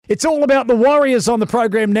It's all about the Warriors on the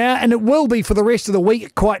program now, and it will be for the rest of the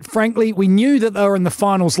week, quite frankly. We knew that they were in the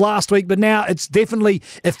finals last week, but now it's definitely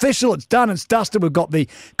official. It's done. It's dusted. We've got the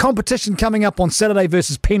competition coming up on Saturday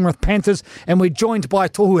versus Penrith Panthers, and we're joined by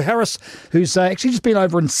Tohu Harris, who's actually just been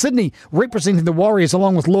over in Sydney representing the Warriors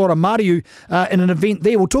along with Laura Mariu in an event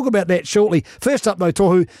there. We'll talk about that shortly. First up, though,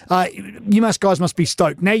 Tohu, you guys must be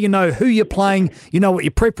stoked. Now you know who you're playing. You know what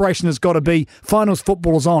your preparation has got to be. Finals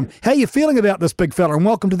football is on. How are you feeling about this, big fella? And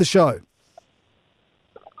welcome to the show.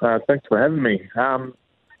 Thanks for having me.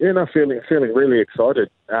 Feeling really excited.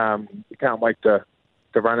 Can't wait to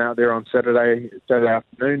run out there on Saturday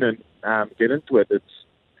afternoon and get into it. It's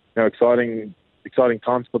exciting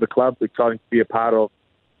times for the club. Exciting to be a part of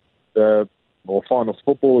the finals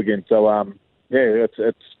football again. So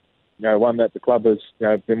it's one that the club has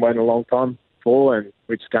been waiting a long time for, and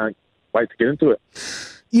we just can't wait to get into it.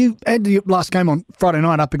 You had your last game on Friday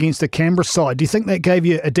night up against the Canberra side. Do you think that gave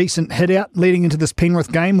you a decent hit out leading into this Penrith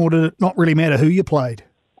game, or did it not really matter who you played?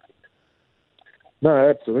 No,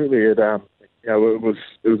 absolutely. It was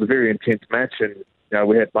a very intense match, and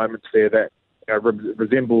we had moments there that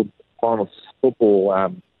resembled finals football.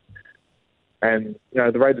 And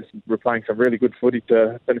the Raiders were playing some really good footy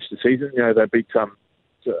to finish the season. They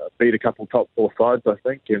beat a couple top four sides, I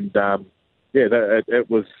think, and it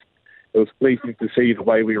was pleasing to see the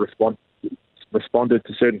way we responded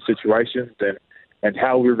to certain situations and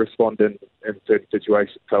how we respond in certain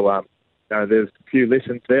situations. So there's a few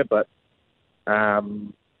lessons there, but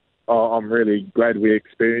I'm really glad we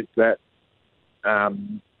experienced that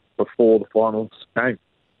before the finals came.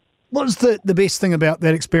 What was the best thing about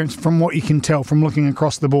that experience from what you can tell from looking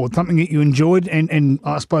across the board? Something that you enjoyed, and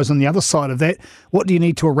I suppose on the other side of that, what do you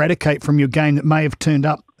need to eradicate from your game that may have turned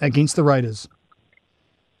up against the Raiders?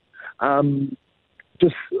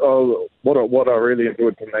 What I really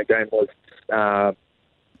enjoyed from that game was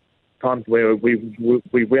times where we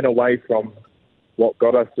went away from what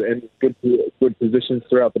got us in good positions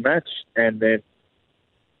throughout the match, and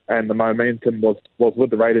the momentum was with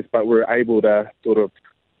the Raiders, but we were able to sort of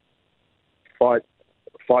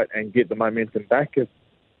fight and get the momentum back, if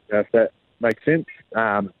that makes sense.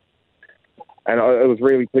 And it was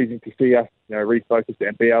really pleasing to see us refocus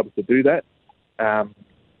and be able to do that.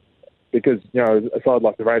 Because, a side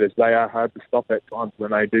like the Raiders, they are hard to stop at times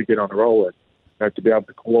when they do get on a roll. And, to be able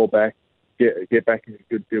to claw back, get back in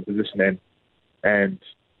good field position and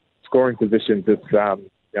scoring positions, it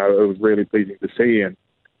was really pleasing to see.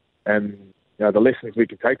 And the lessons we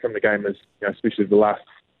can take from the game is, especially the last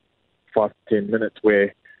 5 to 10 minutes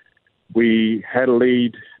where we had a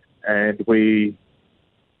lead and we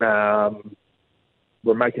were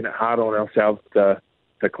making it hard on ourselves to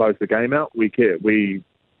close the game out. We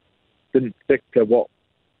didn't stick to what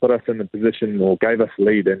put us in the position or gave us a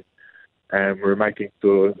lead, and we were making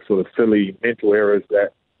sort of silly mental errors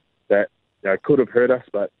that could have hurt us,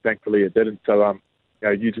 but thankfully it didn't. So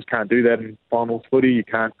you just can't do that in finals footy. You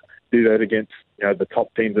can't do that against the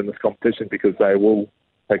top teams in this competition, because they will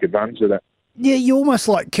take advantage of that. Yeah, you're almost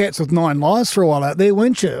like cats with 9 lives for a while out there,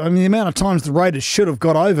 weren't you? I mean, the amount of times the Raiders should have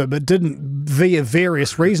got over but didn't via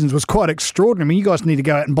various reasons was quite extraordinary. I mean, you guys need to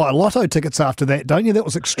go out and buy lotto tickets after that, don't you? That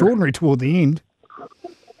was extraordinary toward the end.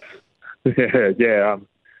 Yeah.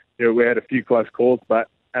 We had a few close calls, but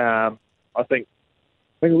I think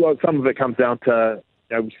some of it comes down to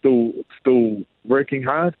we're still working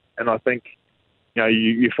hard, and I think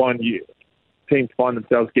you find teams find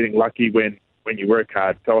themselves getting lucky when you work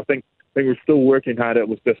hard. So I think we're still working hard. It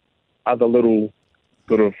was just other little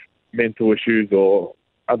sort of mental issues or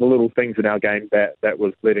other little things in our game that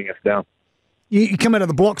was letting us down. You come out of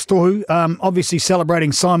the blocks, Tohu, obviously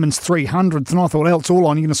celebrating Simon's 300th, and I thought, it's all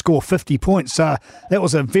on, you're going to score 50 points. That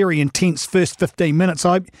was a very intense first 15 minutes.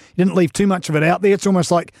 I hope you didn't leave too much of it out there. It's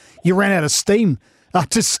almost like you ran out of steam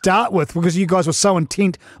to start with, because you guys were so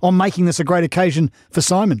intent on making this a great occasion for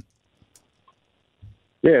Simon.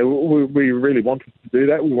 Yeah, we really wanted to do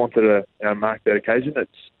that. We wanted to mark that occasion.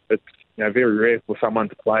 It's very rare for someone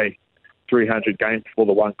to play 300 games for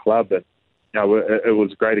the one club, and it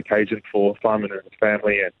was a great occasion for Simon and his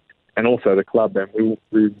family and also the club. And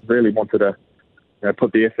we really wanted to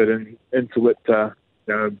put the effort into it to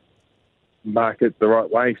mark it the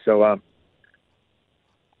right way. So I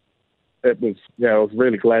was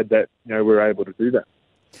really glad that we were able to do that.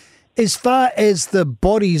 As far as the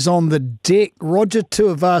bodies on the deck, Roger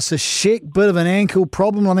Tuivasa-Sheck, bit of an ankle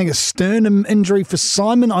problem, I think a sternum injury for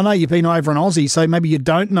Simon. I know you've been over in Aussie, so maybe you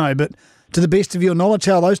don't know, but to the best of your knowledge,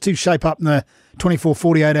 how those two shape up in the 24,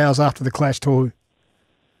 48 hours after the clash, Tohu?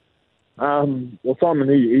 Well, Simon,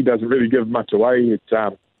 he doesn't really give much away. It's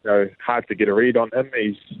hard to get a read on him.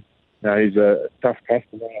 he's a tough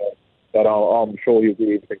customer, but I'm sure he'll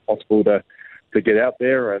do everything possible to get out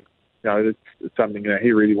there, and it's something that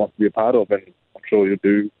he really wants to be a part of, and I'm sure he'll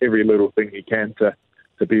do every little thing he can to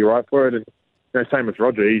be right for it. And same with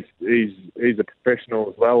Roger, he's a professional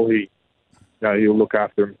as well. He'll look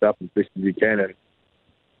after himself as best as he can, and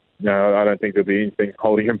I don't think there'll be anything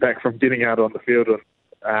holding him back from getting out on the field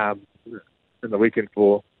in the weekend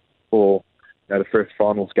for the first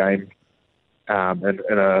finals game in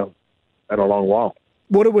a long while.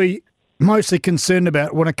 What are we mostly concerned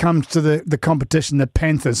about when it comes to the competition, the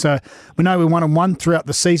Panthers? We know we 1-1 throughout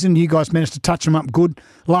the season. You guys managed to touch them up good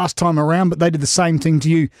last time around, but they did the same thing to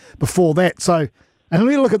you before that. So, and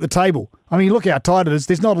when you look at the table, I mean, look how tight it is.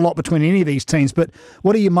 There's not a lot between any of these teams, but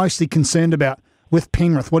what are you mostly concerned about with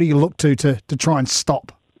Penrith? What do you look to try and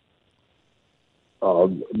stop?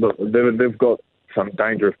 Oh, look, they've got some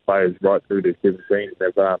dangerous players right through their 17.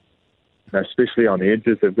 They've, especially on the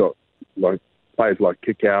edges, they've got players like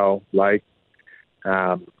Kikau, Lake.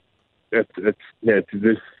 There's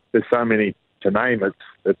so many to name.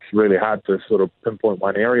 It's really hard to sort of pinpoint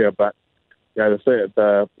one area, but the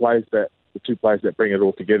two players that bring it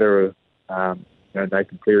all together are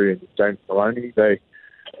Nathan Cleary and James Maloney. They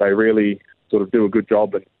really sort of do a good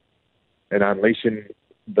job in unleashing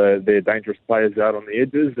their dangerous players out on the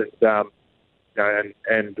edges, and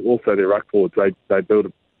also their ruck forwards. They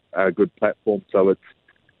build a good platform, so it's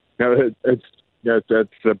a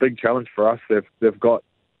big challenge for us. They've got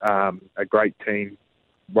a great team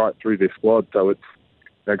right through their squad, so it's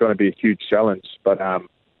going to be a huge challenge. But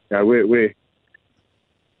we're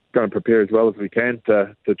going to prepare as well as we can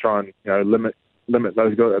to try and limit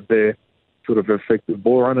those guys, their sort of effective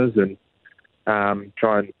ball runners, and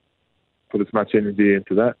try and put as much energy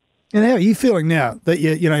into that. And how are you feeling now that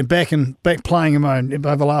you're back playing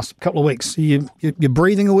over the last couple of weeks? You're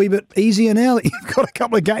breathing a wee bit easier now that you've got a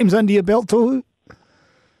couple of games under your belt, Tohu?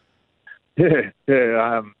 Yeah.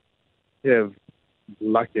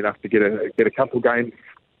 Lucky enough to get a couple of games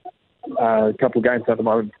under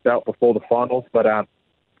my belt before the finals, but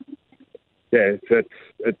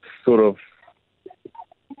it's sort of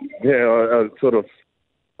I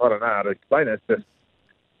don't know how to explain it. It's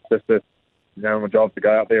just my job to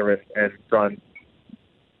go out there and try and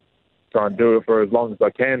do it for as long as I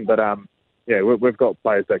can. But we've got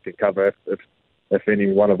players that can cover if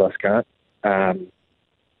any one of us can't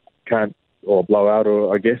or blow out,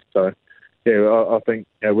 or I guess. So I think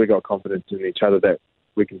we got confidence in each other that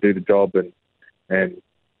we can do the job and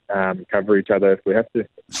cover each other if we have to.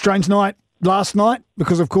 Strange night last night,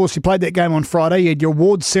 because of course you played that game on Friday. You had your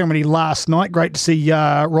awards ceremony last night. Great to see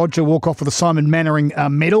Roger walk off with a Simon Mannering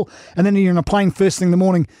medal, and then you're in a plane first thing in the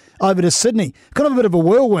morning over to Sydney. Kind of a bit of a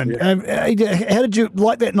whirlwind. Yeah. How did you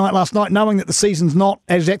like that night last night, knowing that the season's not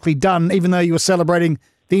exactly done, even though you were celebrating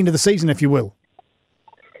the end of the season, if you will?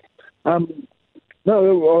 No,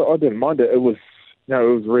 I didn't mind it. It was a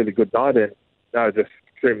really good night, and just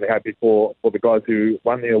extremely happy for the guys who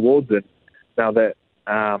won the awards, and now that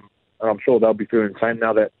and I'm sure they'll be feeling the same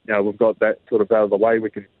now that we've got that sort of out of the way. We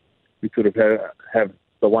sort of have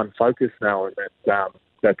the one focus now, and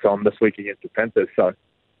that's on this week against the Panthers. So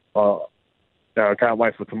I can't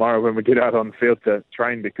wait for tomorrow when we get out on the field to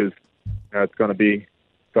train, because it's going to be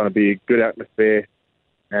a good atmosphere,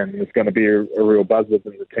 and there's going to be a real buzz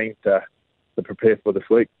within the team to prepare for this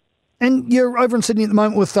week. And you're over in Sydney at the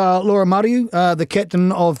moment with Laura Mariu, the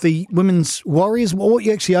captain of the Women's Warriors. What were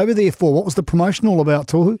you actually over there for? What was the promotion all about,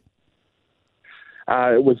 Tohu?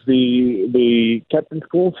 It was the captain's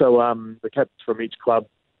call. So the captains from each club,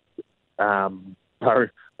 barring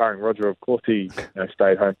Roger, of course, he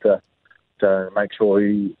stayed home to make sure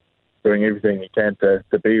he's doing everything he can to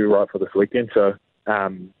be right for this weekend. So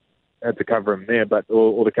had to cover him there. But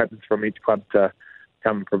all the captains from each club to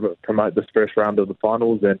come promote this first round of the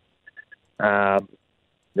finals, and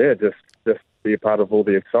just be a part of all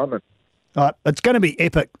the excitement. It's going to be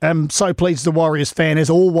epic. I'm so pleased as a Warriors fan, as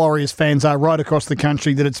all Warriors fans are right across the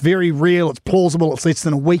country, that it's very real, it's plausible, it's less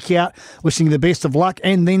than a week out. Wishing you the best of luck,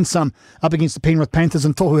 and then some, up against the Penrith Panthers.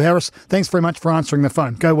 And Tohu Harris, thanks very much for answering the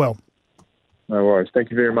phone. Go well. No worries.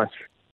 Thank you very much.